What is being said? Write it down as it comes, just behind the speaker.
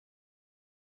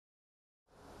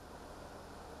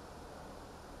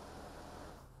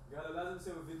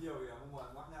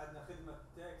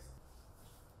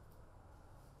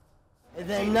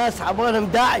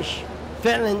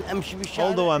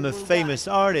Although I'm a famous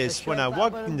artist, when I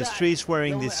walk in the streets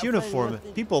wearing this uniform,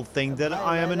 people think that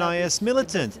I am an IS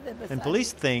militant, and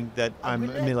police think that I'm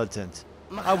a militant.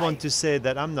 I want to say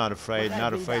that I'm not afraid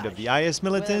of the IS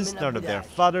militants, not of their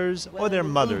fathers or their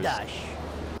mothers.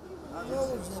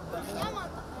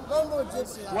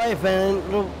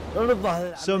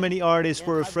 So many artists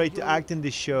were afraid to act in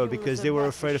this show because they were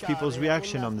afraid of people's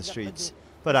reaction on the streets.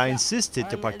 But I insisted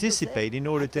to participate in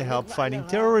order to help fighting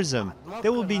terrorism.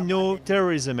 There will be no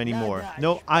terrorism anymore,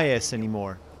 no IS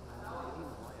anymore.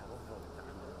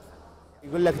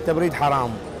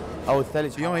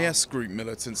 The IS group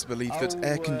militants believe that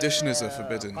air conditioners are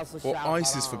forbidden, or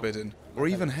ice is forbidden, or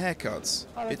even haircuts.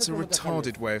 It's a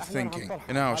retarded way of thinking.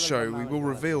 In our show, we will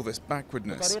reveal this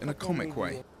backwardness in a comic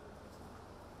way.